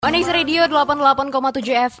ONIX Radio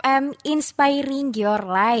 88,7 FM, inspiring your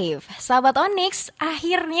life. Sahabat ONIX,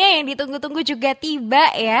 akhirnya yang ditunggu-tunggu juga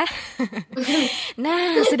tiba ya.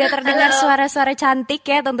 Nah, sudah terdengar suara-suara cantik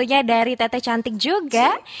ya, tentunya dari Teteh cantik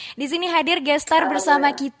juga. Di sini hadir guest star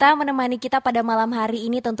bersama kita, menemani kita pada malam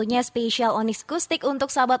hari ini, tentunya spesial ONIXCOUSTIC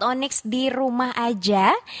untuk sahabat ONIX di rumah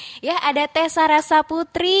aja. Ya, ada Teh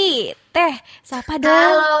Saputri. Teh, sapa dong.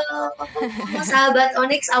 Halo, sahabat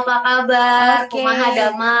ONIX, apa kabar? Oke. Kumaha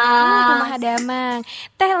damang. Kumaha damang.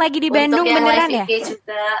 Teh lagi di Bandung beneran ya?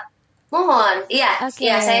 Juga. Mohon, iya, Oke,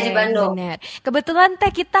 iya saya di Bandung. Bener. Kebetulan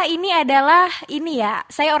Teh kita ini adalah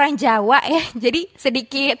saya orang Jawa ya, jadi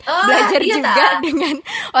sedikit belajar juga dengan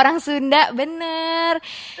orang Sunda, bener.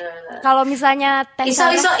 Kalau misalnya Teh iso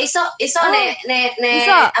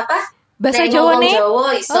apa? Bahasa Jawa nih?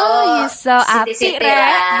 Iso, api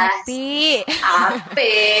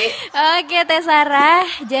Oke Teh Sarah,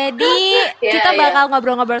 jadi kita bakal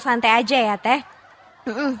ngobrol-ngobrol santai aja ya Teh.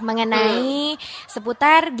 Mengenai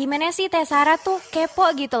seputar gimana sih Teh Sarah tuh kepo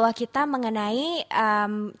gitu loh kita mengenai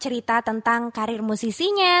cerita tentang karir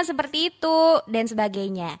musisinya seperti itu dan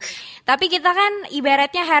sebagainya. Tapi kita kan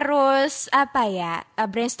ibaratnya harus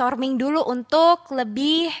brainstorming dulu untuk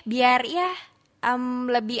lebih biar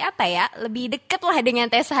lebih deket lah dengan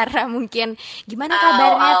Teh Sarah mungkin. Gimana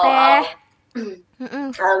kabarnya Teh?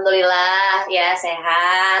 Alhamdulillah ya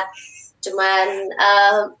sehat. Cuman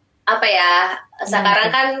sekarang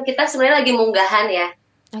kan kita sebenarnya lagi munggahan ya.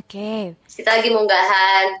 Oke. Kita lagi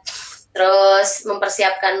munggahan, terus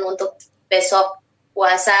mempersiapkan untuk besok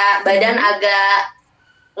puasa. Badan agak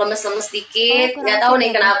lemes-lemes dikit, nggak tahu nih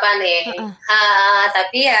kenapa nih.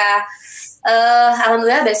 Tapi ya,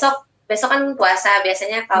 alhamdulillah besok kan puasa.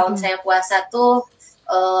 Biasanya kalau misalnya puasa tuh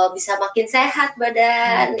bisa makin sehat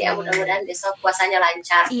badan. Ya mudah-mudahan besok puasanya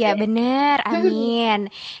lancar. Iya bener, amin.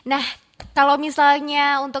 Nah, kalau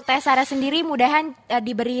misalnya untuk Teh Sarah sendiri mudahan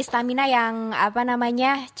diberi stamina yang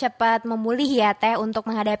cepat memulih ya Teh untuk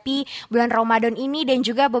menghadapi bulan Ramadan ini dan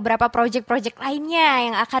juga beberapa proyek-proyek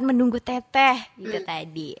lainnya yang akan menunggu Teteh gitu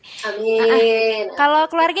tadi. Amin. Kalau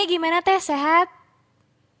keluarga gimana Teh, sehat?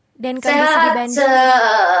 Dan kondisi sehat, di Bandung?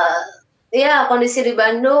 Kondisi di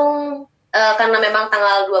Bandung karena memang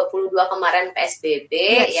tanggal 22 kemarin PSBB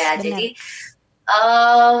benar. Jadi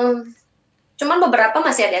cuman beberapa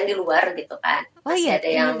masih ada yang di luar gitu kan. Masih ada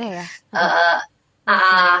yang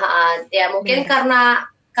mungkin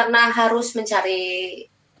karena harus mencari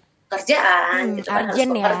kerjaan gitu kan, harus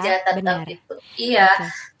bekerja tetap gitu. Iya.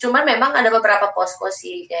 Cuman memang ada beberapa pos-pos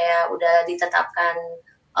sih kayak udah ditetapkan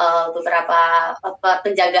beberapa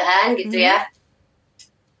penjagaan gitu ya.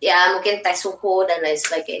 Ya mungkin tes suhu dan lain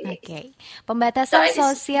sebagainya. Oke. Pembatasan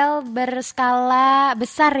sosial berskala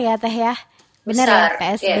besar ya Teh ya. Benar ya,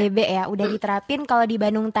 PSBB ya udah diterapin kalau di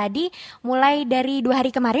Bandung tadi mulai dari 2 hari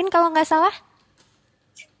kemarin kalau nggak salah.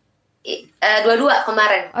 22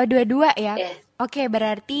 kemarin. Oh 22 ya. Oke,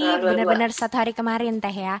 berarti benar-benar 1 hari kemarin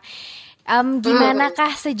Teh ya.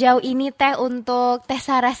 Gimanakah sejauh ini Teh untuk Teh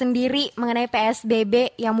Sarah sendiri mengenai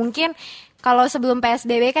PSBB yang mungkin kalau sebelum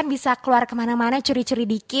PSBB kan bisa keluar kemana-mana curi-curi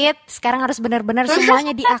dikit, sekarang harus benar-benar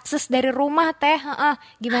semuanya diakses dari rumah Teh.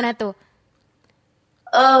 Gimana tuh?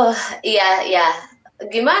 Oh iya.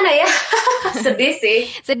 Gimana ya? Sedih sih.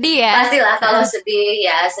 Sedih ya? Pastilah kalau sedih.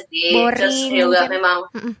 Boring, terus juga memang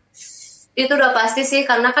itu udah pasti sih,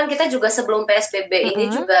 karena kan kita juga sebelum PSBB ini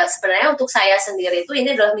juga sebenarnya untuk saya sendiri itu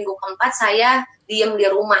ini adalah minggu keempat saya diem di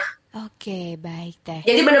rumah. Oke, baik Teh.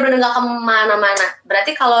 Jadi benar-benar nggak kemana-mana.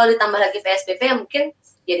 Berarti kalau ditambah lagi PSBB ya mungkin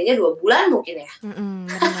jadinya 2 bulan mungkin ya.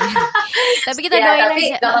 Tapi kita doain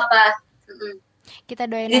tapi aja. Gak apa-apa. Kita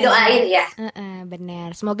didoain ya.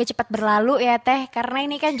 Benar. Semoga cepat berlalu ya Teh, karena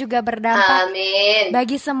ini kan juga berdampak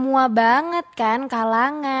bagi semua banget kan,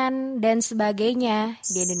 kalangan dan sebagainya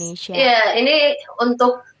di Indonesia. Iya, ini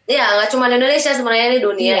untuk nggak cuma di Indonesia sebenarnya, ini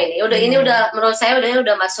dunia ini udah menurut saya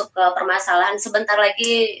udah masuk ke permasalahan sebentar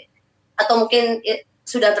lagi atau mungkin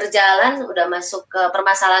sudah berjalan, udah masuk ke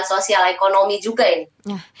permasalahan sosial ekonomi juga ini.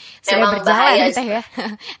 Sudah berjalan Teh ya.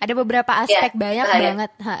 Ada beberapa aspek banyak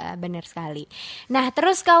banget, benar sekali. Nah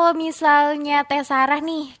terus kalau misalnya Teh Sarah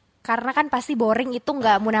nih, karena kan pasti boring itu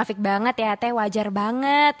nggak munafik banget ya Teh, wajar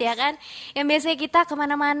banget ya kan. Yang biasanya kita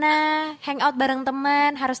kemana-mana, hangout bareng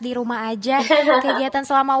teman, harus di rumah aja. Kegiatan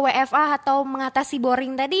selama WFH atau mengatasi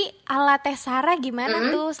boring tadi, ala Teh Sarah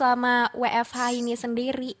gimana tuh selama WFH ini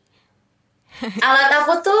sendiri? Alat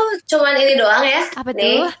aku tuh cuman ini doang ya. Apa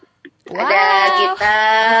tuh? Ada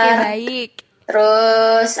gitar. Oke, baik.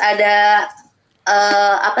 Terus ada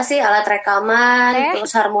apa sih, alat rekaman,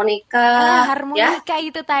 terus harmonika. Harmonika ya?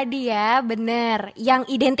 Itu tadi ya, bener. Yang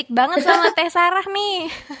identik banget sama Teh Sarah nih.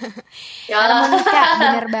 Harmonika,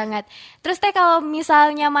 bener banget. Terus Teh kalau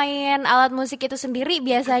misalnya main alat musik itu sendiri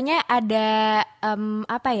biasanya ada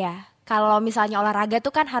apa ya? Kalau misalnya olahraga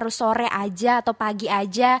tuh kan harus sore aja atau pagi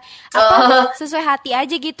aja, apa sesuai hati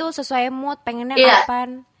aja gitu, sesuai mood, pengennya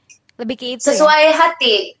kapan? Lebih ke itu sesuai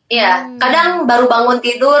hati, ya. Kadang baru bangun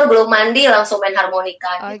tidur, belum mandi, langsung main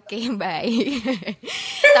harmonika. Oke, baik.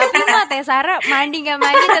 Tapi mah Teh Sarah mandi nggak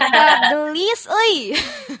mandi tetap gelis,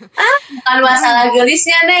 Bukan masalah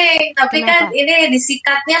gelisnya, Neng. Tapi kenapa? Kan ini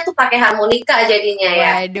disikatnya tuh pakai harmonika jadinya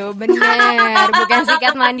ya. Waduh, bener. Bukan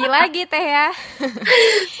sikat mandi lagi, Teh ya.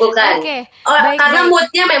 Bukan. Oke. Karena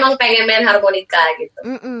moodnya memang pengen main harmonika gitu.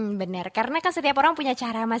 Bener. Karena kan setiap orang punya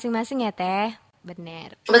cara masing-masing ya, Teh.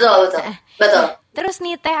 Bener. Betul. Terus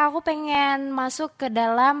nih Teh, aku pengen masuk ke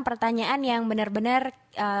dalam pertanyaan yang benar-benar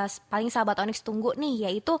paling sahabat Onyx tunggu nih,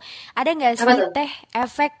 yaitu ada nggak sih Teh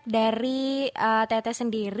efek dari Teteh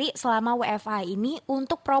sendiri selama WFH ini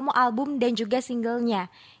untuk promo album dan juga singlenya?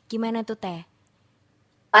 Gimana tuh Teh?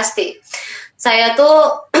 Pasti. Saya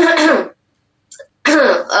tuh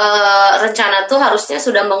rencana tuh harusnya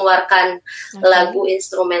sudah mengeluarkan lagu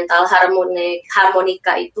instrumental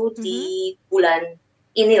harmonika itu di bulan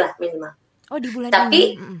inilah minimal. Oh, di bulan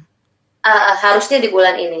tapi, ini. harusnya di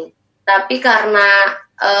bulan ini. Tapi karena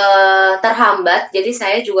terhambat, jadi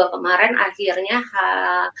saya juga kemarin akhirnya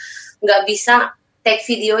nggak bisa take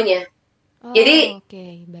videonya. Jadi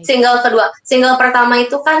single pertama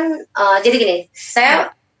itu kan jadi gini,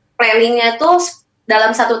 saya planningnya tuh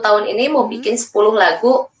dalam 1 tahun ini mau bikin 10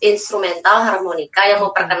 lagu instrumental harmonika yang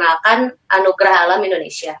memperkenalkan anugerah alam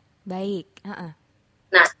Indonesia. Baik.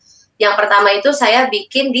 Nah, yang pertama itu saya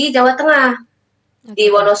bikin di Jawa Tengah, di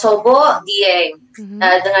Wonosobo, Dieng,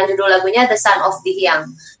 dengan judul lagunya The Son of the Hyang.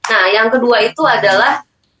 Nah, yang kedua itu adalah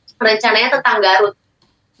rencananya tentang Garut.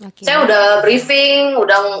 Saya udah briefing,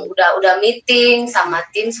 udah meeting sama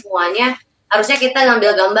tim semuanya. Harusnya kita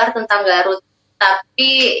ngambil gambar tentang Garut.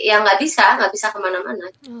 Tapi yang nggak bisa kemana-mana.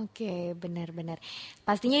 Oke, benar-benar.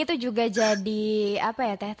 Pastinya itu juga jadi apa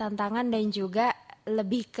ya Teh, tantangan dan juga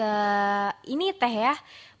lebih ke ini Teh ya.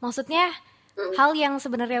 Maksudnya hal yang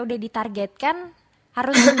sebenarnya udah ditargetkan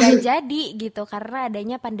harus nggak jadi gitu karena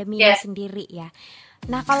adanya pandemi ini sendiri ya.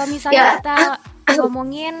 Nah kalau misalnya kita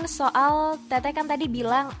ngomongin soal Teteh kan tadi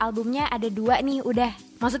bilang albumnya ada 2 nih udah.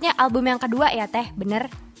 Maksudnya album yang kedua ya Teh, bener?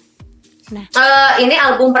 Nah. Ini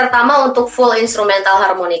album pertama untuk full instrumental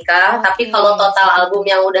harmonika, tapi kalau total album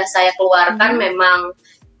yang udah saya keluarkan memang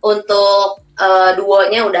untuk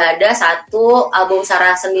duonya udah ada 1, album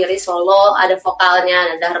Sarah sendiri solo, ada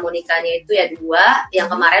vokalnya, ada harmonikanya itu ya 2, yang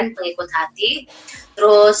kemarin Pengikut Hati.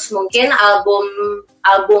 Terus mungkin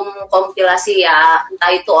album kompilasi ya,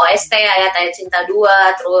 entah itu OST ya, Tanya Cinta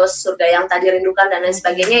 2, terus Surga Yang Tak Dirindukan dan lain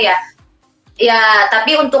sebagainya ya. Ya,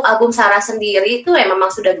 tapi untuk album Sarah sendiri itu ya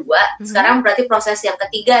memang sudah 2. Sekarang berarti proses yang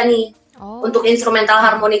ketiga nih. Untuk instrumental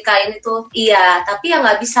harmonika ini tuh. Iya, tapi ya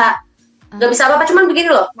nggak bisa apa-apa. Cuman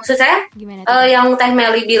begini loh, maksud saya yang Teh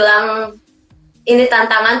Meli bilang ini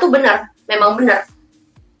tantangan tuh benar, memang benar.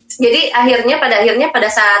 Jadi pada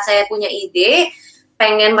saat saya punya ide,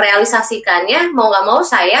 pengen merealisasikannya, mau nggak mau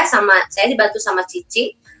saya dibantu sama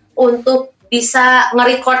Cici untuk bisa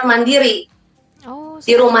nge-record mandiri.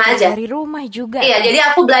 Di rumah aja. Dari rumah juga. Iya, jadi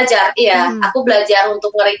aku belajar. Aku belajar untuk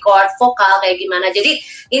nge-record vokal kayak gimana. Jadi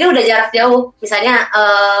ini udah jarak jauh. Misalnya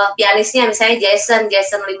pianisnya misalnya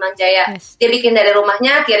Jason Limanjaya. Dia bikin dari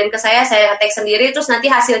rumahnya, kirim ke saya take sendiri, terus nanti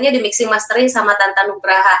hasilnya di mixing mastering sama Tanta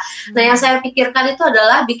Nugraha. Nah, yang saya pikirkan itu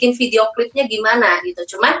adalah bikin video klipnya gimana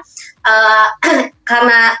gitu. Cuman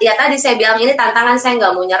karena ya tadi saya bilang ini tantangan, saya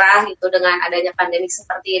nggak mau nyerah gitu dengan adanya pandemi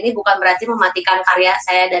seperti ini, bukan berarti mematikan karya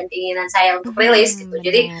saya dan keinginan saya untuk rilis gitu.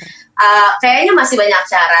 Jadi kayaknya masih banyak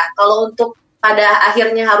cara. Kalau untuk pada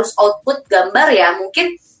akhirnya harus output gambar ya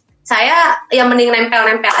mungkin saya yang mending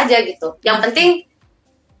nempel-nempel aja gitu. Yang penting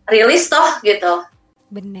rilis toh gitu.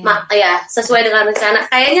 Bener. Ya sesuai dengan rencana.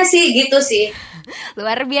 Kayaknya sih gitu sih.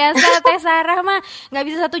 Luar biasa Teh Sarah mah nggak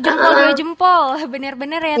bisa 1 jempol 2 jempol,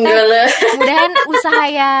 bener-bener ya Teh. Mudahan usaha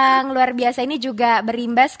yang luar biasa ini juga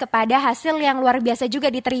berimbas kepada hasil yang luar biasa juga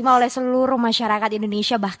diterima oleh seluruh masyarakat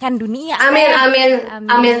Indonesia bahkan dunia.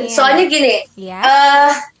 Amin. Soalnya gini,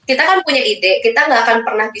 kita kan punya ide, kita nggak akan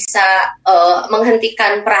pernah bisa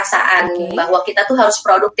menghentikan perasaan bahwa kita tuh harus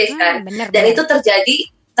produktif kan, dan itu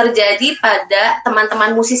terjadi pada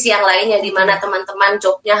teman-teman musisi yang lainnya, di mana teman-teman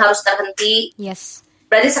jobnya harus terhenti.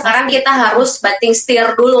 Berarti sekarang kita harus banting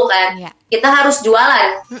setir dulu kan. Kita harus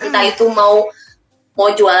jualan, entah itu mau mau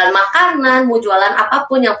jualan makanan, mau jualan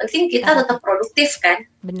apapun, yang penting kita tetap produktif kan.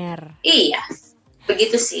 Bener. Iya,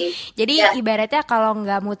 begitu sih. Jadi ibaratnya kalau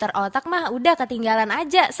nggak muter otak mah udah ketinggalan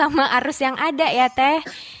aja sama arus yang ada ya Teh.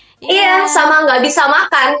 Iya, sama nggak bisa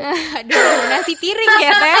makan. Aduh, nasi piring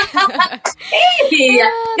ya Teh. Iya,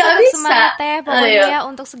 nggak bisa. Semangat Teh, pokoknya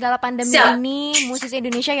untuk segala pandemi ini, musisi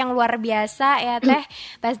Indonesia yang luar biasa ya Teh.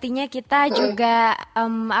 Pastinya kita juga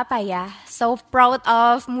so proud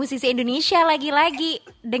of musisi Indonesia lagi-lagi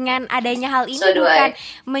dengan adanya hal ini bukan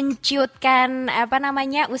menciutkan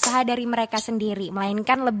usaha dari mereka sendiri,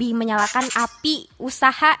 melainkan lebih menyalakan api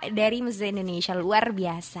usaha dari musisi Indonesia, luar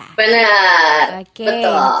biasa. Benar. Oke.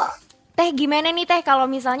 Betul. Teh gimana nih Teh kalau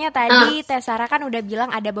misalnya tadi Teh Sarah kan udah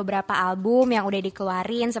bilang ada beberapa album yang udah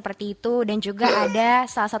dikeluarin seperti itu, dan juga ada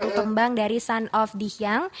salah satu tembang dari Son of the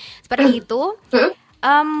Young seperti itu.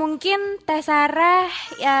 Mungkin Teh Sarah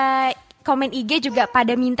komen IG juga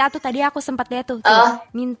pada minta tuh, tadi aku sempat lihat tuh,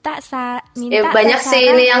 minta banyak Teh sih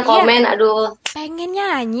Sarah, ini yang komen, aduh. Pengen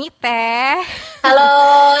nyanyi Teh. Halo.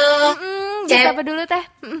 Bisa apa dulu Teh?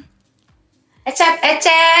 Ecep,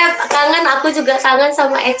 kangen, aku juga kangen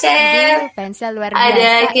sama Ecep. Fansnya luar biasa.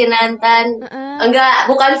 Ada Kinantan, enggak,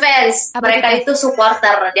 bukan fans, mereka itu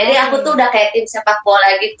supporter. Jadi aku tuh udah kayak tim sepak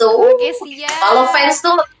bola gitu. Oke, siap. Kalau fans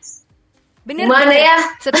tuh gimana ya?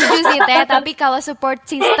 Setuju sih Teh, tapi kalau support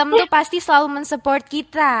system tuh pasti selalu mensupport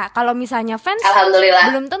kita. Kalau misalnya fans,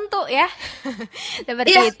 alhamdulillah, belum tentu ya.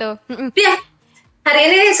 Seperti itu. Iya.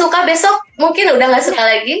 Hari ini suka, besok mungkin udah gak suka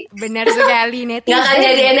lagi. Benar sekali netizen. Gak akan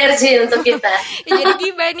jadi energi untuk kita. Jadi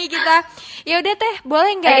gimana nih kita? Ya udah Teh,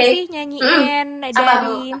 boleh nggak sih nyanyiin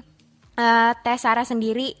dari Teh Sarah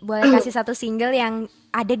sendiri? Boleh kasih satu single yang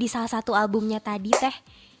ada di salah satu albumnya tadi Teh?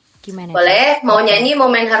 Gimana? Boleh. Mau nyanyi, mau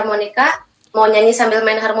main harmonika? Mau nyanyi sambil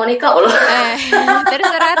main harmonika?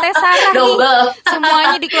 Terserah Teh Sarah nih.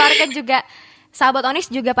 Semuanya dikeluarkan juga. Sahabat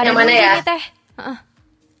Onyx juga pada nunggu nih Teh.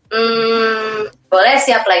 Boleh,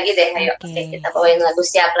 siap lagi deh. Ayo kita bawain lagu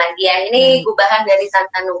Siap lagi ya. Ini gubahan dari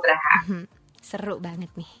Tanta Nugraha. Seru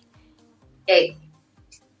banget nih.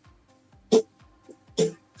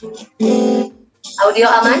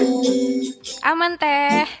 Audio aman? Aman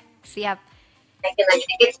Teh. Siap. Naikin lagi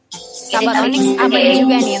dikit. Sahabat Onyx aman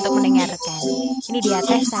juga nih untuk mendengarkan. Ini dia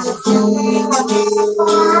Teh Sarah.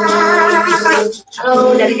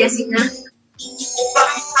 Halo dari Jessica.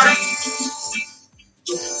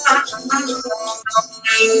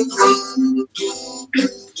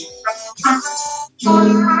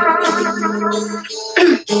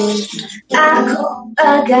 Aku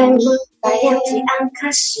bagai mutiara di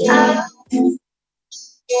angkasa,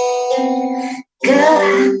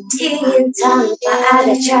 gelap dingin tanpa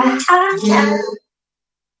ada cahaya.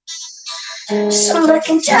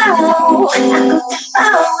 Semakin jauh aku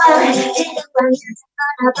terbawa di depannya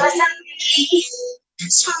tanpa berhenti.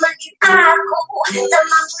 Semakin aku tak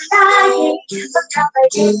mampu lagi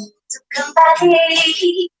mencapai untuk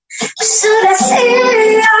kembali. Sudah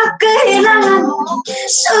siap kehilanganmu,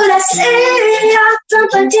 sudah siap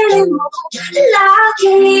tanpa dirimu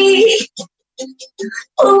lagi.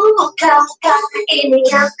 Bukankah ini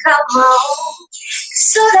yang kau mau?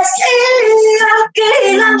 Sudah siap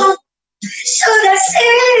kehilanganmu, sudah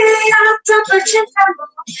siap tanpa cintamu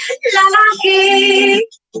lagi.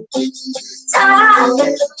 Tak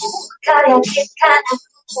perlu kau yakinkan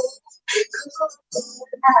aku,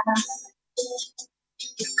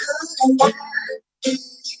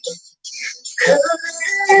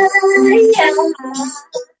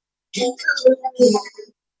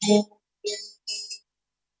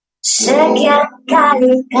 sekian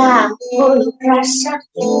kali kamu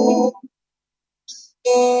rasaku,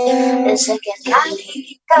 dan sekian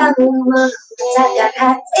kali kamu menggetarkan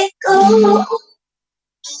hatiku.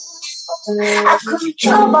 Aku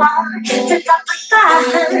mencoba tetap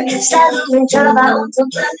bertahan, selalu mencoba untuk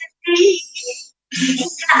mengerti,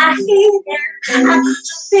 hingga akhirnya aku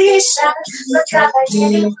tak bisa mencapai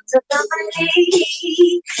diri untuk kembali.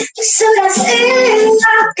 Sudah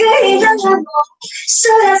siap kehilanganmu,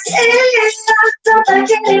 sudah siap tanpa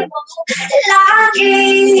dirimu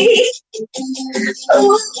lagi.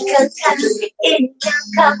 Bukankah ini yang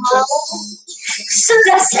kau mau?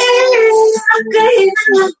 Sudah siap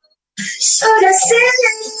kehilanganmu, sudah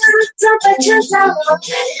siap tanpa cintamu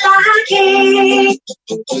lagi.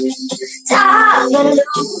 Tak perlu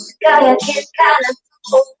kau yakinkan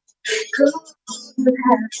aku,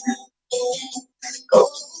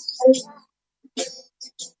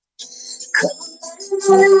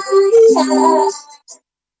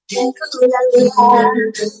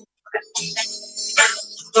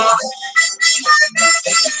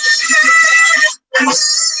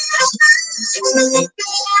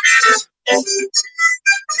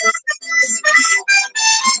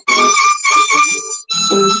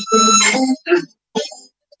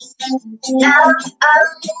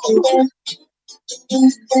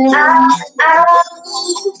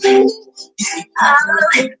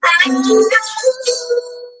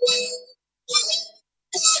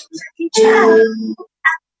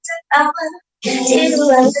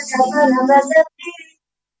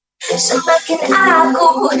 Semakin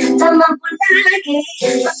aku tak mampu lagi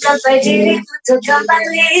menggapai diriku untuk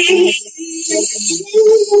kembali.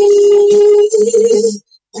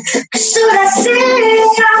 Sudah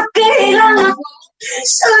siap kehilanganmu,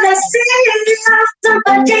 sudah siap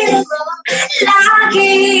tanpa dirimu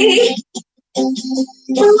lagi.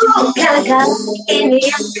 Bukankah ini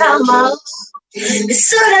yang kau mau?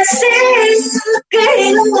 Sudah siap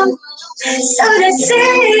kehilanganmu, sudah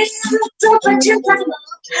siap tanpa cintamu lagi.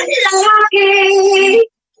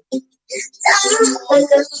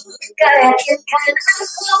 Kau yakinkan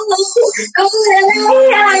aku, kau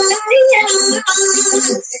layang,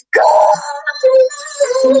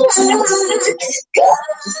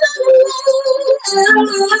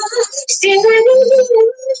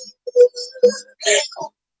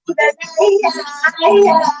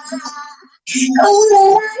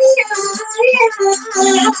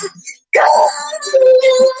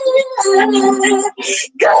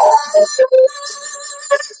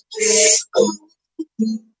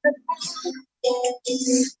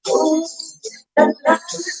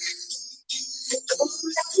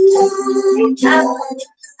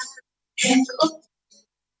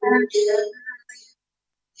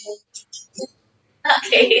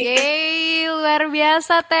 Yeay, luar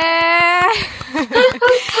biasa Teh.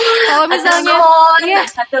 Kalau misalnya ya,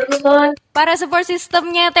 para support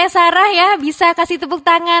systemnya Teh Sarah ya bisa kasih tepuk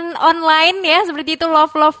tangan online ya, seperti itu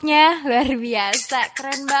love-nya. Luar biasa,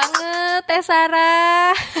 keren banget Teh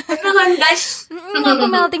Sarah. Keren guys. Aku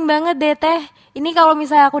melting banget deh Teh. Ini kalau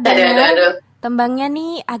misalnya aku dengar tembangnya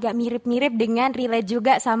nih agak mirip-mirip dengan relate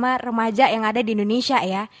juga sama remaja yang ada di Indonesia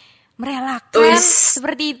ya. Merelakan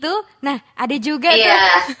seperti itu. Nah, ada juga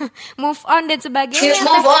tuh move on dan sebagainya.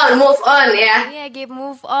 Move on ya. Iya, keep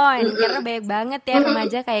move on. Karena banyak banget ya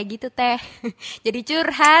remaja kayak gitu Teh. Jadi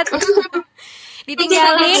curhat.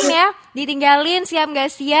 Ditinggalin siap gak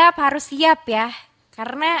siap, harus siap ya.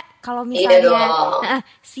 Karena kalau misalnya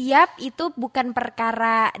siap itu bukan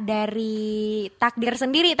perkara dari takdir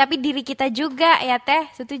sendiri, tapi diri kita juga ya Teh.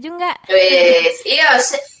 Setuju nggak? Iya,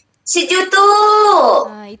 setuju tuh.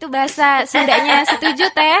 Itu bahasa Sundanya setuju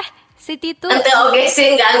Teh. Situ. Oke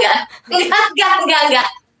sih, enggak.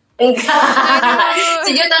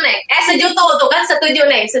 Setuju tuh Neng. Setuju tuh kan setuju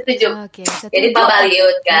Neng, setuju. Oke, setuju. Jadi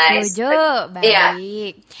pabaliut guys. Setuju,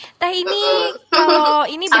 baik. Teh ini kalau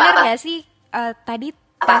ini benar nggak sih tadi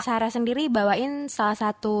Teh Sarah sendiri bawain salah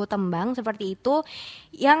satu tembang seperti itu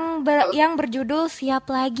yang berjudul Siap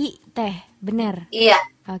Lagi Teh, benar? Iya.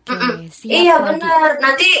 Oke, siap. Iya lagi. benar.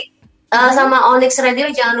 Nanti sama ONIX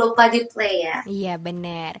Radio jangan lupa di play ya. Iya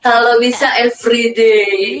benar. Kalau bisa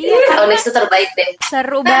everyday. Iya, ONIX itu terbaik deh.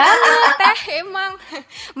 Seru banget Teh emang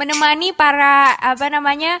menemani para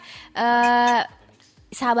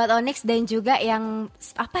sahabat ONIX dan juga yang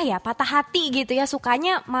patah hati gitu ya,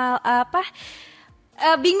 sukanya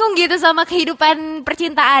bingung gitu sama kehidupan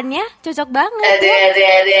percintaannya, cocok banget ya.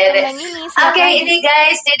 Oke, ini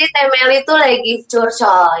guys, jadi Teh Meli itu lagi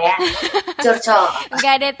curcol ya. Curcol.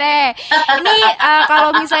 Enggak deh Teh. Ini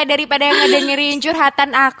kalau misalnya daripada ngedengerin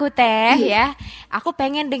curhatan aku Teh ya, aku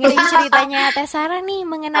pengen dengerin ceritanya Teh Sarah nih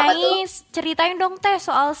mengenai, ceritain dong Teh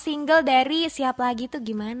soal single dari Siap Lagi itu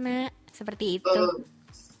gimana? Seperti itu.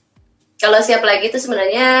 Kalau Siap Lagi itu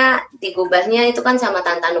sebenarnya digubahnya itu kan sama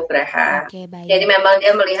Tanta Nugraha. Jadi memang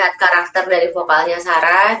dia melihat karakter dari vokalnya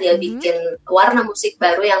Sarah, dia bikin warna musik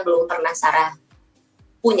baru yang belum pernah Sarah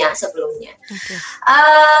punya sebelumnya.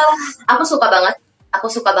 Aku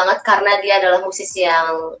suka banget karena dia adalah musisi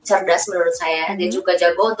yang cerdas menurut saya. Dia juga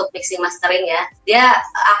jago untuk mixing mastering ya. Dia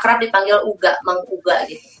akrab dipanggil Mang Uga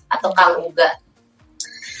gitu, atau Kang Uga.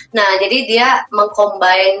 Nah, jadi dia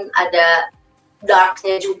mengcombine ada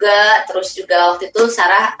darknya juga, terus juga waktu itu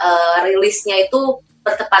Sarah rilisnya itu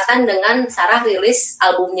bertepatan dengan Sarah rilis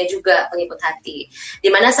albumnya juga, Pengikut Hati,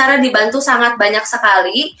 dimana Sarah dibantu sangat banyak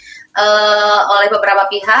sekali oleh beberapa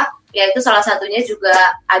pihak, yaitu salah satunya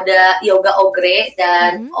juga ada Yoga Ogre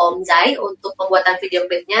dan Om Zai untuk pembuatan video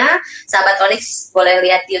klipnya. Sahabat ONIX boleh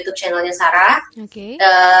lihat di YouTube channelnya Sarah.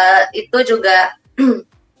 Itu juga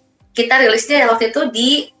kita rilisnya waktu itu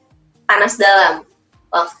di Panas Dalam,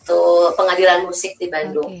 waktu pengadilan musik di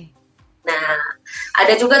Bandung. Nah,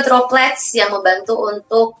 ada juga Droplets yang membantu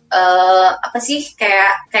untuk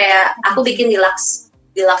kayak aku bikin deluxe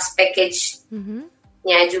package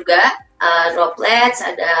musiknya juga, Droplets,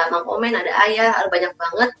 ada Mang Omen, ada Ayah, ada banyak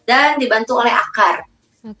banget, dan dibantu oleh Akar,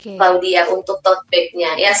 Claudia untuk tote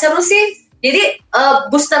bag-nya. Ya seru sih. Jadi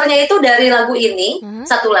boosternya itu dari lagu ini,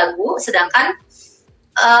 satu lagu, sedangkan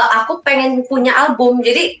aku pengen punya album.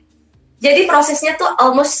 Jadi prosesnya tuh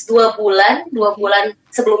almost 2 bulan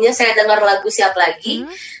sebelumnya saya dengar lagu Siap Lagi,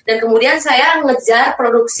 dan kemudian saya ngejar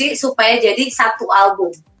produksi supaya jadi satu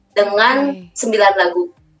album dengan 9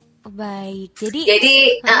 lagu. Baik,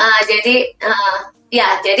 jadi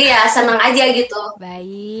ya seneng aja gitu.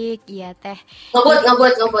 Baik, iya teh.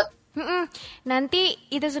 Ngebut. Nanti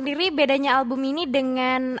itu sendiri bedanya album ini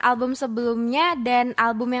dengan album sebelumnya dan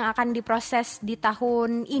album yang akan diproses di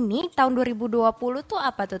tahun ini, tahun 2020 tuh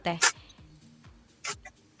apa tuh teh?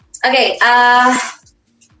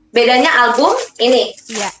 Bedanya album ini.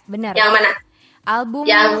 Iya, benar. Yang mana? Album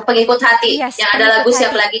yang Pengikut Hati, yes, yang ada lagu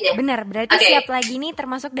Siap Laginya. Benar, berarti Siap Lagi ini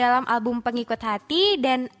termasuk dalam album Pengikut Hati.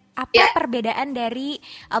 Dan apa perbedaan dari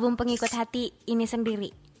album Pengikut Hati ini sendiri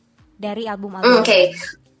dari album-album?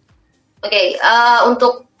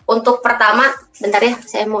 Untuk pertama, bentar ya,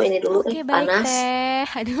 saya mau ini dulu. Panas. Teh.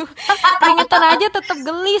 Aduh, keringetan aja tetap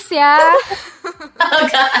gelis ya.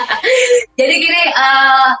 Jadi gini,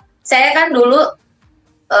 saya kan dulu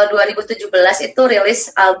 2017 itu rilis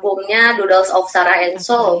albumnya Doodles of Sarah and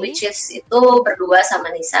Soul, which is itu berdua sama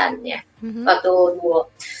Nisan ya, waktu duo.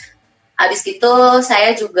 Habis itu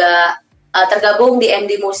saya juga tergabung di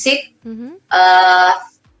MD Musik.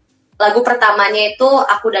 Lagu pertamanya itu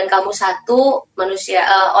Aku dan Kamu Satu,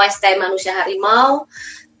 OST Manusia Harimau.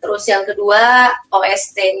 Terus yang kedua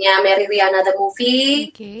OST-nya Mary Riana The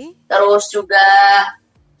Movie. Terus juga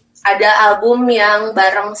ada album yang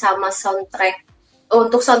bareng sama soundtrack.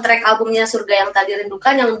 Untuk soundtrack albumnya Surga Yang Tak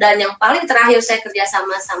Dirindukan, dan yang paling terakhir saya kerja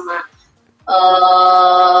sama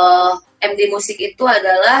MD Musik itu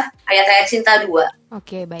adalah Ayat-Ayat Cinta 2.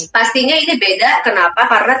 Baik. Pastinya ini beda, kenapa?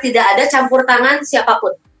 Karena tidak ada campur tangan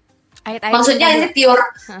siapapun. Maksudnya ini pure.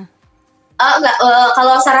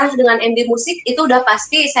 Kalau Sarah dengan MD Musik itu udah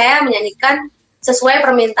pasti saya menyanyikan sesuai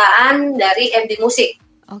permintaan dari MD Musik.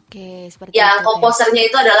 Seperti yang komposernya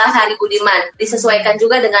itu adalah Hari Budiman, disesuaikan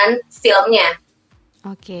juga dengan filmnya.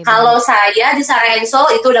 Kalau saya di Sarah and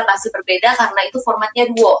Soul itu udah pasti berbeda karena itu formatnya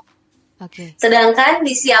duo. Sedangkan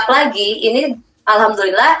di Siap Lagi ini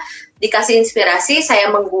alhamdulillah dikasih inspirasi, saya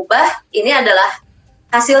mengubah, ini adalah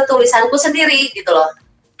hasil tulisanku sendiri gitu loh.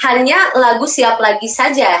 Hanya lagu Siap Lagi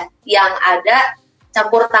saja yang ada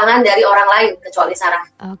campur tangan dari orang lain kecuali Sarah.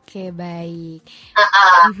 Baik.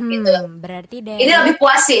 Gitu. Berarti ini lebih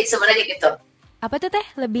puas sih sebenarnya gitu. Apa tuh teh?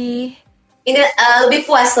 Ini lebih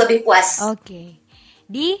puas.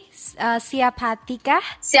 Di Siap Hati kah?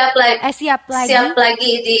 Siap Lagi. Siap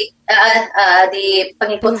Lagi di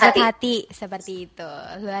Pengikut Hati. Seperti itu.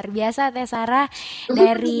 Luar biasa Teh Sarah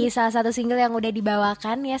dari salah satu single yang udah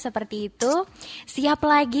dibawakan ya, seperti itu. Siap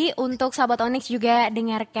Lagi untuk Sahabat Onyx juga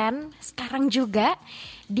dengarkan sekarang juga.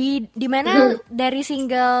 Di mana dari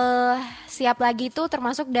single Siap Lagi itu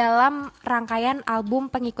termasuk dalam rangkaian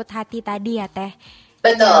album Pengikut Hati tadi ya Teh.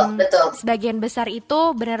 Betul. Sebagian besar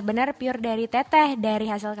itu benar-benar pure dari Teteh, dari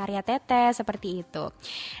hasil karya Teteh, seperti itu.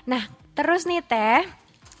 Nah, terus nih Teh,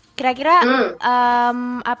 kira-kira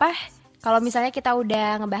apa? Kalau misalnya kita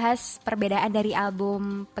udah ngebahas perbedaan dari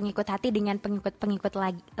album Pengikut Hati dengan pengikut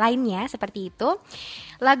lainnya, seperti itu.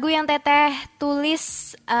 Lagu yang Teteh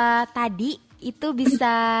tulis tadi itu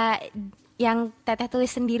bisa, yang Teteh tulis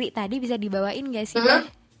sendiri tadi bisa dibawain gak sih?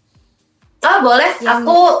 Boleh.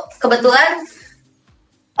 Aku kebetulan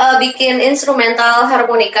bikin instrumental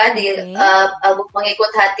harmonika di album Pengikut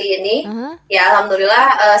Hati ini. Ya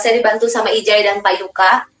alhamdulillah saya dibantu sama Ijay dan Pak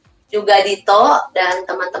Yuka, juga Dito dan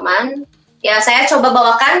teman-teman. Ya saya coba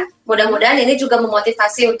bawakan, mudah-mudahan ini juga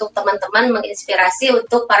memotivasi untuk teman-teman, menginspirasi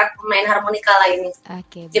untuk para pemain harmonika lainnya.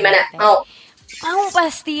 Gimana? Mau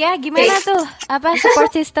pasti ya, gimana tuh? Apa support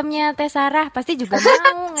sistemnya Teh Sarah? Pasti juga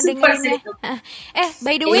mau ngedengerinnya.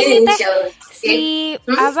 By the way nih Teh,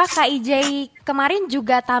 Kak Ijay kemarin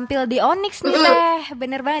juga tampil di Onyx nih Teh.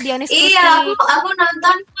 Bener banget di Onyx. Iya, aku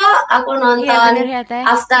nonton kok. Aku nonton. Iya, bener ya, Teh.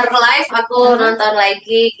 After live aku nonton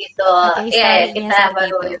lagi gitu. Iya, kita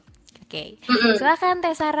baru. Silakan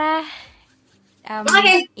Teh Sarah.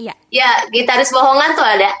 Iya. Ya, gitaris bohongan tuh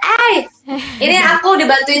ada. Ini aku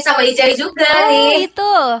dibantuin sama Ijay juga nih.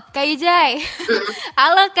 Itu, Kak Ijay.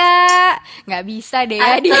 Halo Kak. Nggak bisa deh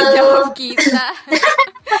ya dia jawab kita.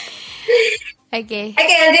 Okay,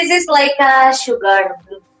 this is like a sugar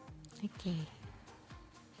blue.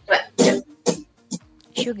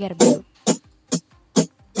 Sugar blue.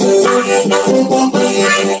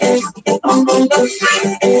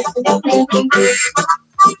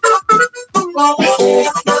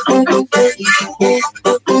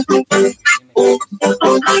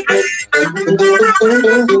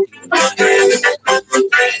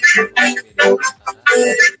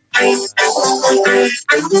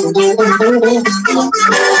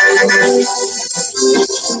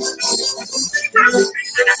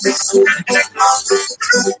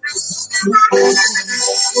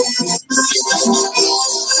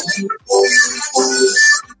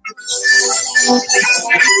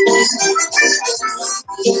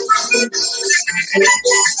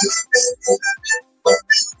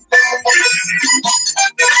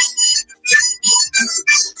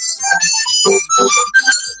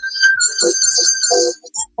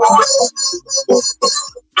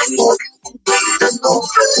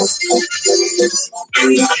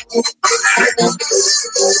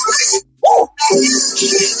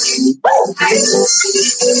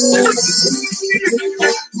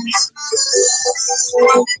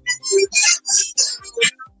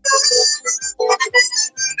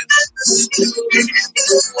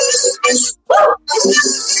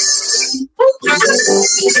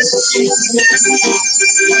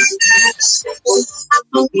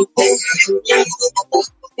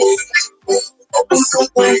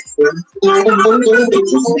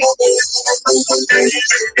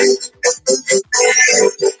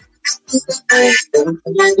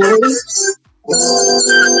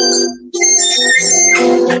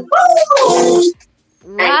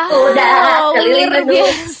 Wow, luar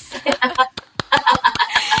biasa.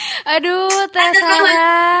 Aduh, Teh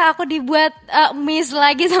Sarah, aku dibuat miss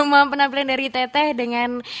lagi sama penampilan dari Teteh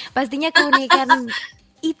dengan pastinya keunikan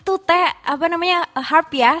itu Teh, apa namanya,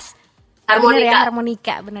 harp ya? Harmonika. Bener ya,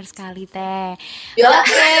 harmonika, bener sekali Teh. Ya.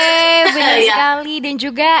 Oke, bener sekali, dan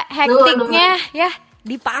juga hektiknya ya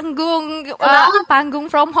di panggung, panggung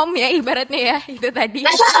from home ya ibaratnya ya, itu tadi.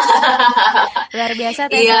 Luar biasa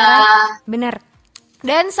Teh Sarah, bener.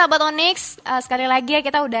 Dan Sahabat Onyx, sekali lagi ya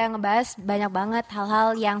kita udah ngebahas banyak banget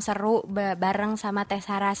hal-hal yang seru bareng sama Teh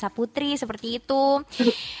Sarah Saputri seperti itu.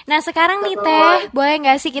 Nah sekarang nih Teh, boleh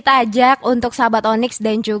gak sih kita ajak untuk Sahabat Onyx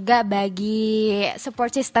dan juga bagi support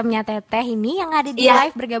sistemnya Teteh ini yang ada di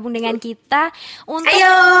live bergabung dengan kita untuk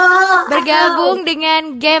bergabung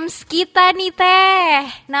dengan games kita nih Teh.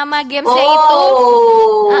 Nama gamesnya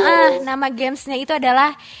nama gamesnya itu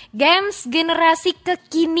adalah games generasi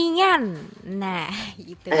kekinian. Nah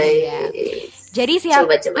itu dia. Jadi siap.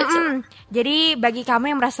 Coba. Jadi bagi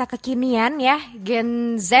kamu yang merasa kekinian ya,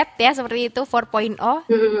 Gen Z ya seperti itu 4.0.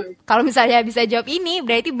 Kalau misalnya bisa jawab ini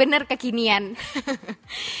berarti bener kekinian.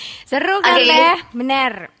 Seru kan Teh?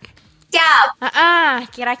 Bener. Siap.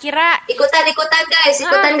 Kira-kira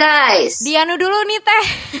ikutan guys. Dianu dulu nih Teh.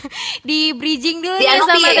 Di bridging dulu nih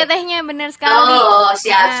sama Tetehnya, bener sekali. Oh,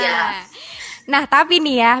 siap. Nah, tapi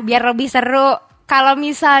nih ya, biar lebih seru, kalau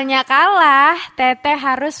misalnya kalah, Teteh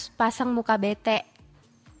harus pasang muka bete.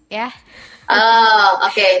 Ya. Oh,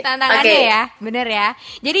 oke. Tantangannya ya, bener ya.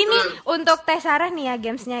 Jadi ini untuk Teh Sarah nih ya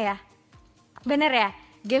gamesnya ya. Bener ya?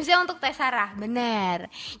 Gamesnya untuk Teh Sarah, bener.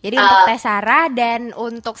 Jadi untuk Teh Sarah dan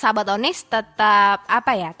untuk Sahabat Onyx tetap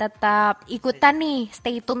tetap ikutan nih,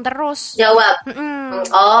 stay tune terus. Jawab.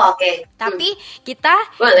 Oh, oke. Tapi kita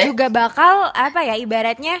juga bakal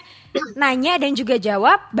ibaratnya nanya dan juga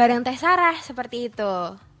jawab bareng Teh Sarah seperti itu.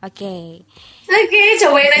 Oke,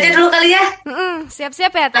 cobain aja dulu kali ya.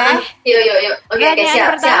 Siap-siap ya Teh. Yuk. Oke,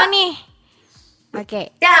 siap. Pertama nih.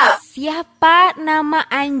 Oke. Siap. Siapa nama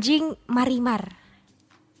anjing Marimar?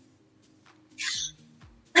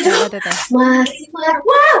 Aduh, Marimar.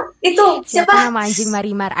 Wow, itu siapa? Nama anjing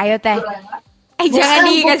Marimar? Ayo Teh. Jangan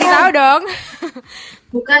dikasih tahu dong.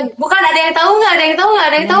 Bukan ada yang tahu nggak? Ada yang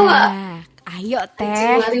tahu nggak? Ayo Teh.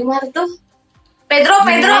 Anjing Marimar tuh Pedro.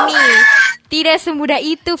 Tidak semudah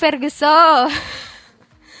itu Ferguson.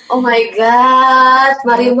 Oh my god,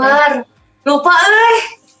 Marimar. Lupa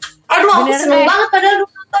Aduh, aku seneng banget padahal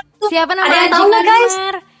lupa. Siapa nama anjing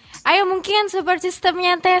Marimar? Ayo mungkin support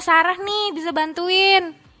sistemnya Teh Sarah nih bisa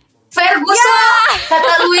bantuin. Ferguson,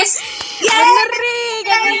 kata Luis. Bener nih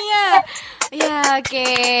katanya. Ya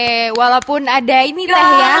oke. Walaupun ada ini Teh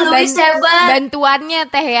ya, bantuannya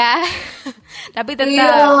Teh ya. Tapi tetap. Iya,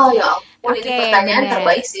 ini pertanyaan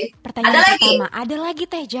terbaik sih. Pertanyaan pertama, ada lagi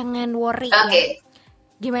Teh, jangan worry. Oke.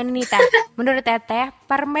 Gimana nih Teh? Menurut Teteh,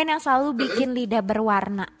 permen yang selalu bikin lidah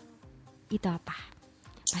berwarna itu apa?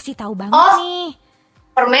 Pasti tahu banget nih.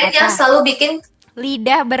 Permen yang selalu bikin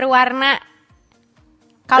lidah berwarna.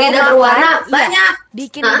 Kalau lidah berwarna banyak.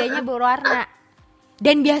 Bikin lidahnya berwarna.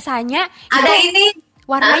 Dan biasanya ada ini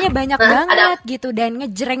warnanya banyak banget gitu dan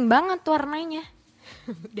ngejreng banget warnanya.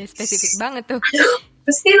 Udah spesifik banget tuh.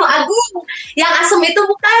 Mesti lu Agung. Yang asem itu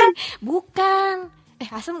bukan? Bukan.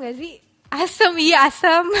 Asem gak sih? Asem, iya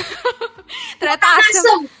asem. Ternyata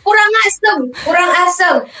asem. Kurang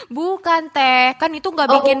asem. Bukan Teh, kan itu nggak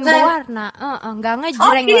bikin berwarna, nggak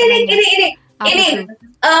ngejreng warnanya. Ini.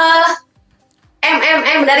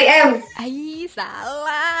 M dari M. Ai,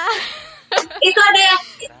 salah. Itu ada yang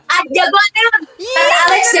jagoan neon. Kata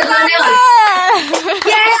Alex jagoan neon.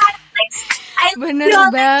 Alex. Bener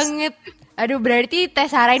banget. Aduh, berarti Teh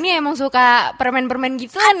Sarah ini emang suka permen-permen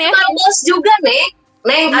gituan ya? Marbles juga,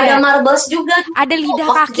 Neng, ada marbles juga. Ada lidah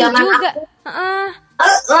kaki juga.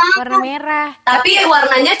 Warna merah. Tapi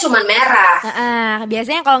warnanya cuma merah.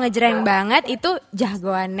 Biasanya kalau ngejreng banget itu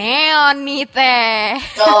jagoan neon nih Teh.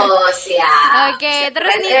 Oh, siap. Oke,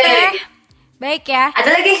 terus nih Teh. Baik ya.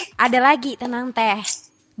 Ada lagi, tenang Teh.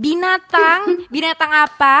 Binatang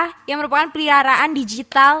apa yang merupakan peliharaan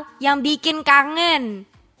digital yang bikin kangen?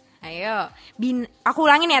 Ayo, aku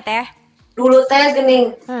ulangin ya Teh. Dulu Teh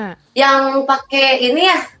gini, yang pakai ini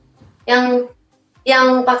ya,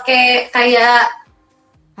 yang pakai kayak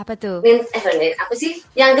apa tuh? Apa sih?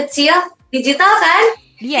 Yang kecil, digital kan?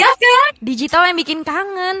 Iya kan? Digital yang bikin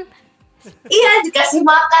kangen. Iya, dikasih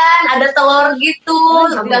makan, ada telur gitu.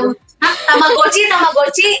 Tamagotchi.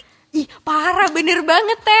 Ih, parah, bener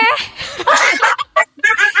banget Teh.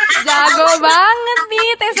 Jago banget nih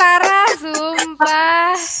Teh Sarah,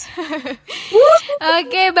 sumpah.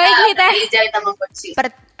 Oke, baik nih Teh.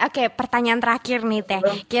 Oke, pertanyaan terakhir nih Teh.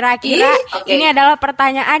 Kira-kira ini adalah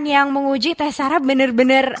pertanyaan yang menguji Teh Sarah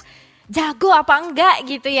bener-bener jago apa enggak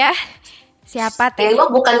gitu ya. Siapa Teh? Ini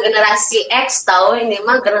mah bukan generasi X tau, ini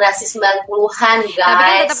mah generasi 90-an guys. Tapi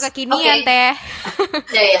kan tetap kekinian Teh.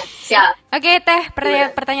 Ya, siap. Oke Teh,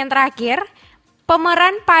 pertanyaan terakhir.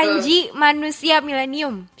 Pemeran Panji manusia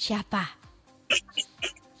milenium siapa?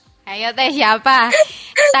 Ayo Teh, siapa?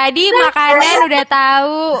 Tadi makanan udah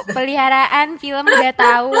tahu, peliharaan film udah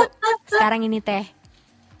tahu. Sekarang ini Teh.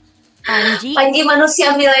 Panji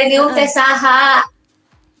manusia milenium Teh saha?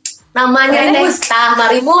 Namanya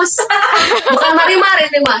Marimus. Bukan Marimar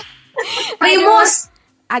ini mah. Primus.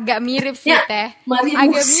 Agak mirip sih Teh. Marimus.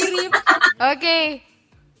 Agak mirip. Oke.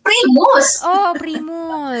 Primus. Oh,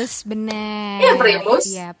 Primus, benar. Iya, Primus.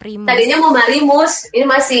 Iya, Primus. Tadinya mau Marimus, ini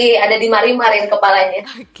masih ada di Marimarin kepalanya.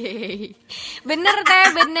 Oke. Bener Teh,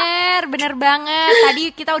 bener banget. Tadi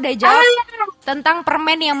kita udah jawab tentang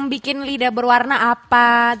permen yang bikin lidah berwarna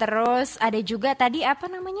apa. Terus ada juga tadi apa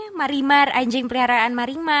namanya? Marimar, anjing peliharaan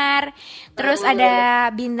Marimar. Terus ada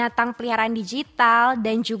binatang peliharaan digital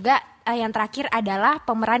dan juga yang terakhir adalah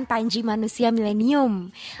pemeran Panji manusia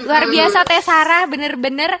milenium. Luar biasa Teh Sarah,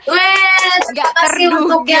 bener-bener gak terduga.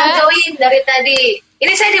 Untuk yang join dari tadi.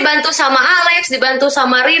 Ini saya dibantu sama Alex, dibantu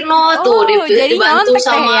sama Rino, dibantu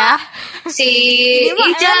sama ya? Si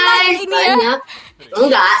Ijay, banyak.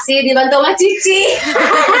 Enggak sih, dibantu sama Cici.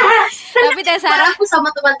 Tapi Teh Sarah aku sama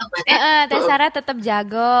teman-teman ya. Teh Sarah tetap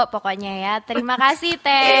jago pokoknya ya. Terima kasih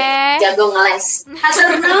Teh. Jago ngeles.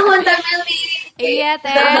 Hatur nuhun Teh Meli. Iya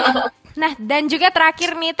Teh. Nah, dan juga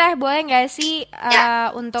terakhir nih Teh, boleh nggak sih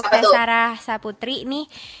untuk Teh Sarah Saputri nih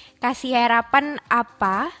kasih harapan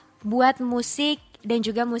apa buat musik dan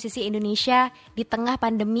juga musisi Indonesia di tengah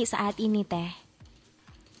pandemi saat ini Teh?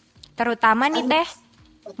 Terutama nih Teh,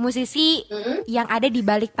 musisi yang ada di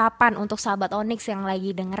balik papan untuk sahabat Onyx yang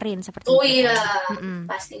lagi dengerin seperti itu. Oh iya,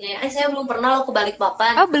 pastinya. Saya belum pernah ke balik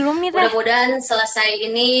papan. Oh, belum nih Teh. Mudah-mudahan selesai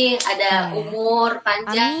ini ada umur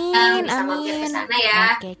panjang bisa mampir ke sana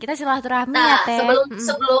ya. Oke, kita silaturahmi ya Teh.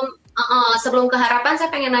 Sebelum ke harapan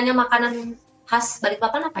saya pengen nanya makanan khas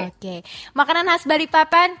Balikpapan apa ya? Oke. Makanan khas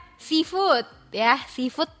Balikpapan seafood ya.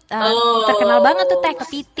 Seafood terkenal banget tuh Teh,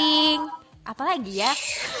 kepiting. Apalagi ya?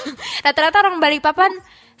 Rata-rata orang Balikpapan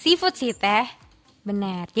seafood sih Teh.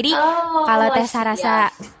 Benar. Jadi kalau Teh Sarasa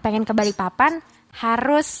pengen ke Balikpapan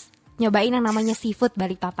harus nyobain yang namanya seafood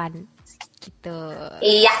Balikpapan. Gitu.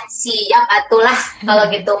 Iya, siap atulah kalau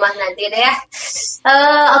gitu mah nanti deh ya.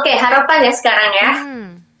 Oke, harapan ya sekarang ya.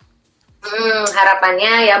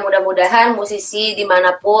 Harapannya ya mudah-mudahan musisi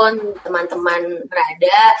dimanapun teman-teman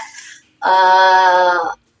berada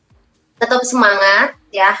tetap semangat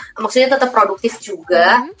ya, maksudnya tetap produktif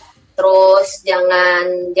juga. Terus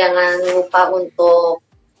jangan lupa untuk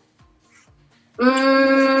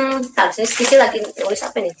harusnya Cici lagi nulis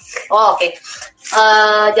apa nih? Oke.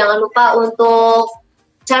 Jangan lupa untuk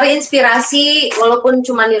cari inspirasi, walaupun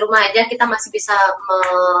cuma di rumah aja kita masih bisa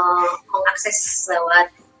mengakses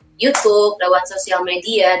lewat YouTube, lewat sosial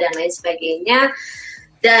media dan lain sebagainya.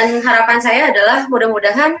 Dan harapan saya adalah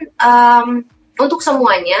mudah-mudahan untuk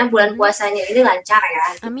semuanya bulan puasanya ini lancar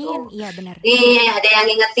ya. Amin, iya benar. Nih ada yang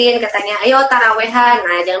ngingetin katanya, ayo tarawehan.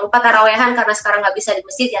 Nah jangan lupa tarawehan karena sekarang nggak bisa di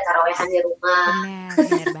masjid ya, tarawehan di rumah.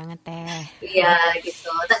 Benar banget Teh. Iya gitu.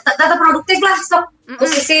 Tetap produktif lah stop.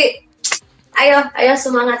 Musisi. Ayo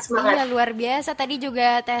semangat. Iya luar biasa. Tadi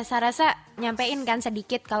juga Teh Sarasa nyampein kan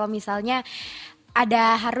sedikit kalau misalnya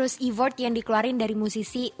ada harus effort yang dikeluarin dari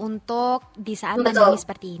musisi untuk di saat Betul. pandemi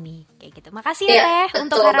seperti ini. Kayak gitu. Makasih ya Iya, Teh betul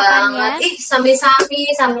untuk harapannya. banget. Ih, sami-sami.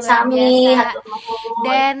 Biasa. Hatur nuhun.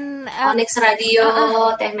 Dan Onyx Radio,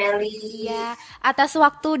 Teh Meli. iya, atas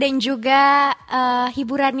waktu dan juga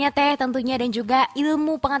hiburannya Teh tentunya, dan juga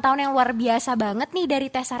ilmu pengetahuan yang luar biasa banget nih dari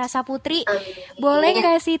Teh Sarah Saputri. Boleh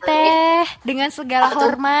nggak sih Teh dengan segala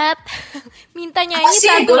hormat minta nyanyi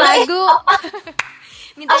satu lagu?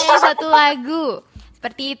 Minta nyanyi satu lagu.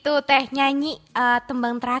 Seperti itu Teh, nyanyi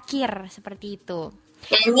tembang terakhir seperti itu.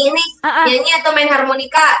 Nyanyi nih, nyanyi atau main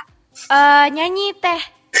harmonika? Nyanyi Teh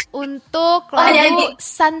untuk lagu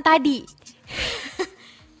San tadi.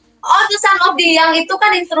 Oh, The Son of the Young itu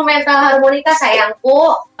kan instrumental harmonika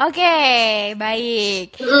sayangku. Oke,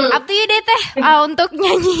 baik. Up to you deh Teh untuk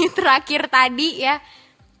nyanyi terakhir tadi ya.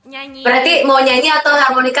 Nyanyi. Berarti mau nyanyi atau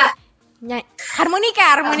harmonika? Harmonika.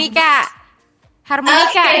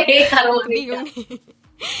 Okay, harmonika. Bingung nih.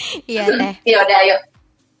 Iya Teh. Yaudah, ayo.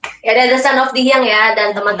 Ya ada The Son of the Young ya,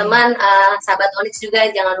 dan teman-teman sahabat Onyx juga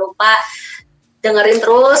jangan lupa dengerin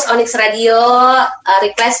terus Onyx Radio,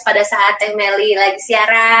 request pada saat Teh Meli lagi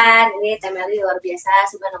siaran. Ini Teh Meli luar biasa,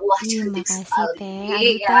 subhanallah, cantik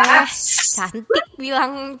sekali. Ya. Cantik,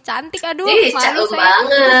 bilang cantik, aduh, malu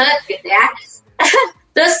banget gitu ya.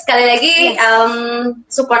 Terus sekali lagi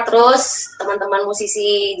support terus teman-teman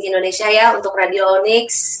musisi di Indonesia ya untuk Radio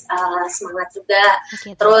Onyx, semangat juga.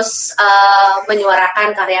 Terus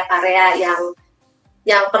menyuarakan karya-karya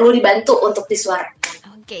yang perlu dibantu untuk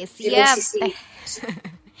disuarakan. Oke, siap.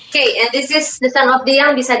 Oke, and this is The Son of the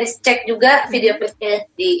Young, bisa dicek juga video klipnya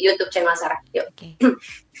di YouTube channel Sarah. Yuk.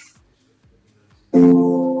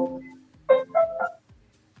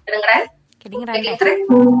 Kedengeran? Kedengeran.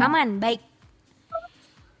 Aman, baik.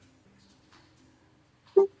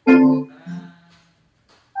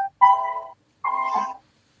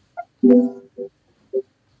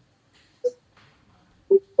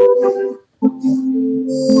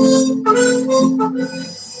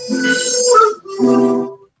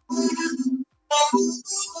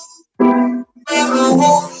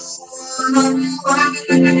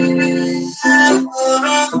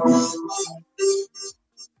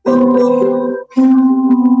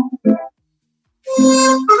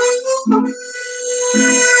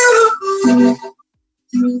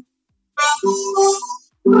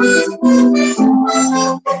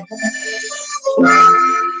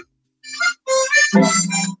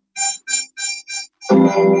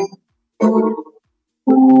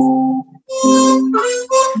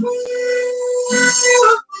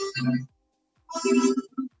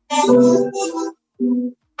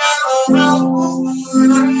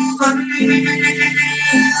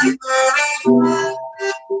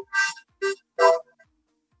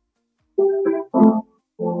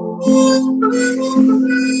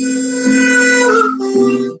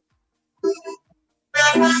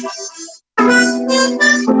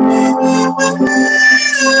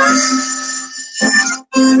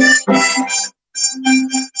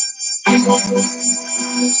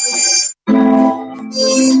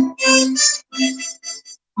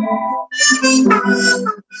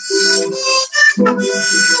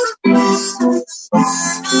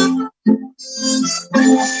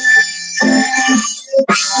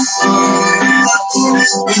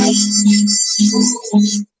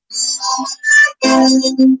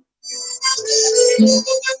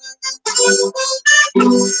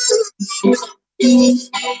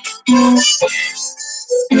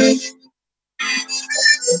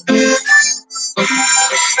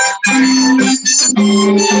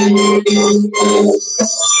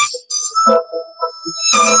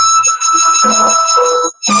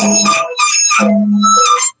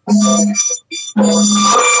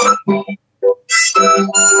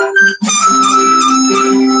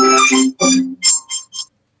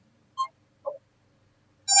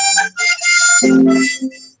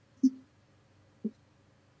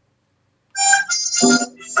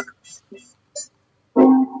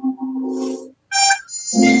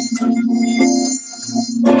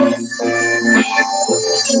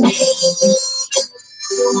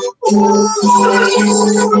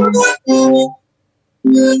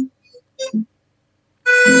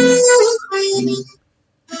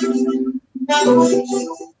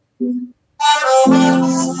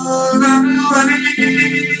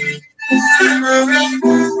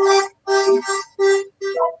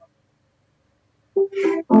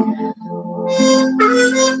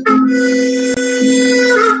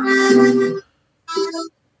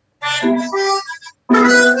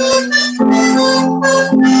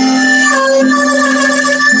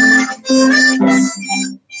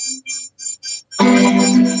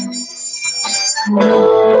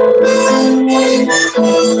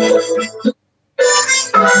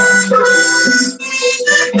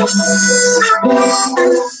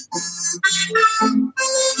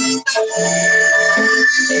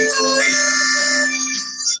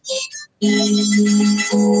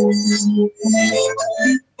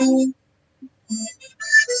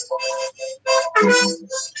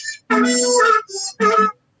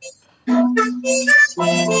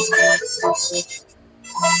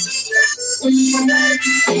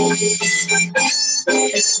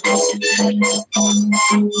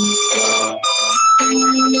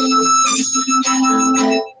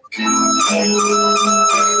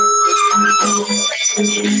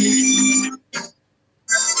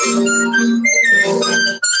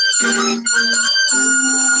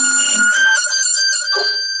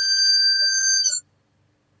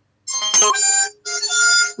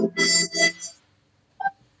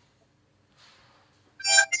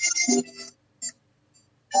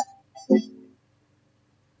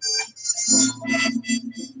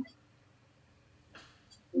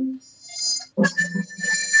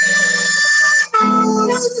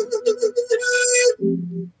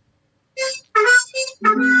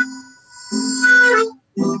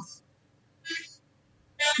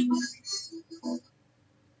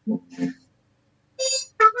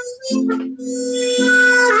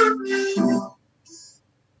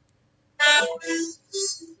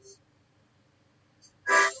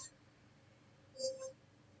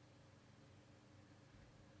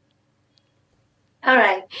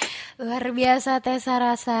 Alright. Luar biasa Teh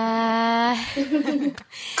Sarasa.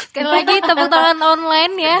 Sekali lagi tepuk tangan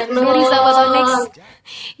online ya dari Sahabat ONIX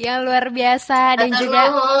yang luar biasa dan juga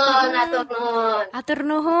atur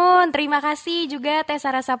nuhun. Terima kasih juga Teh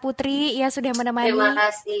Sarasa Putri ya sudah menemani. Terima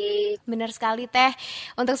kasih. Benar sekali Teh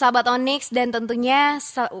untuk Sahabat ONIX dan tentunya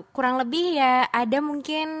kurang lebih ya ada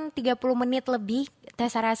mungkin 30 menit lebih Teh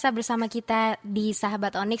Sarasa bersama kita di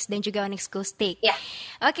Sahabat ONIX dan juga ONIXCOUSTIC. Ya.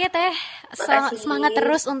 Oke Teh, semangat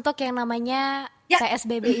terus untuk yang namanya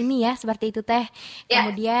PSBB ini ya, seperti itu Teh. Ya.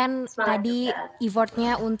 Kemudian tadi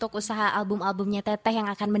effortnya untuk usaha album-albumnya Teteh yang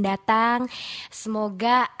akan mendatang.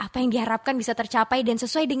 Semoga apa yang diharapkan bisa tercapai dan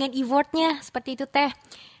sesuai dengan effortnya, seperti itu Teh.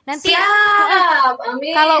 Nanti siap,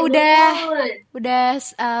 amin. Kalau udah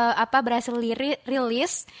berhasil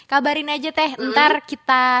rilis, kabarin aja Teh. Ntar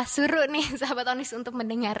kita suruh nih Sahabat ONIX untuk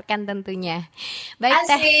mendengarkan tentunya. Baik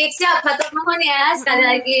Teh. Asik, siap. Hatur nuhun ya sekali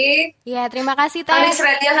lagi. Ya, terima kasih Teh. ONIX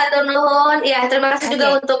Radio hatur nuhun. Ya, terima kasih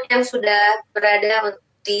juga untuk yang sudah berada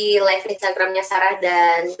di live Instagramnya Sarah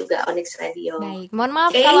dan juga ONIX Radio. Baik, mohon maaf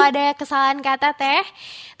kalau ada kesalahan kata Teh.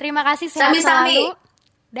 Terima kasih, sehat selalu.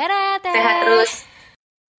 Dadah Teh. Sehat terus.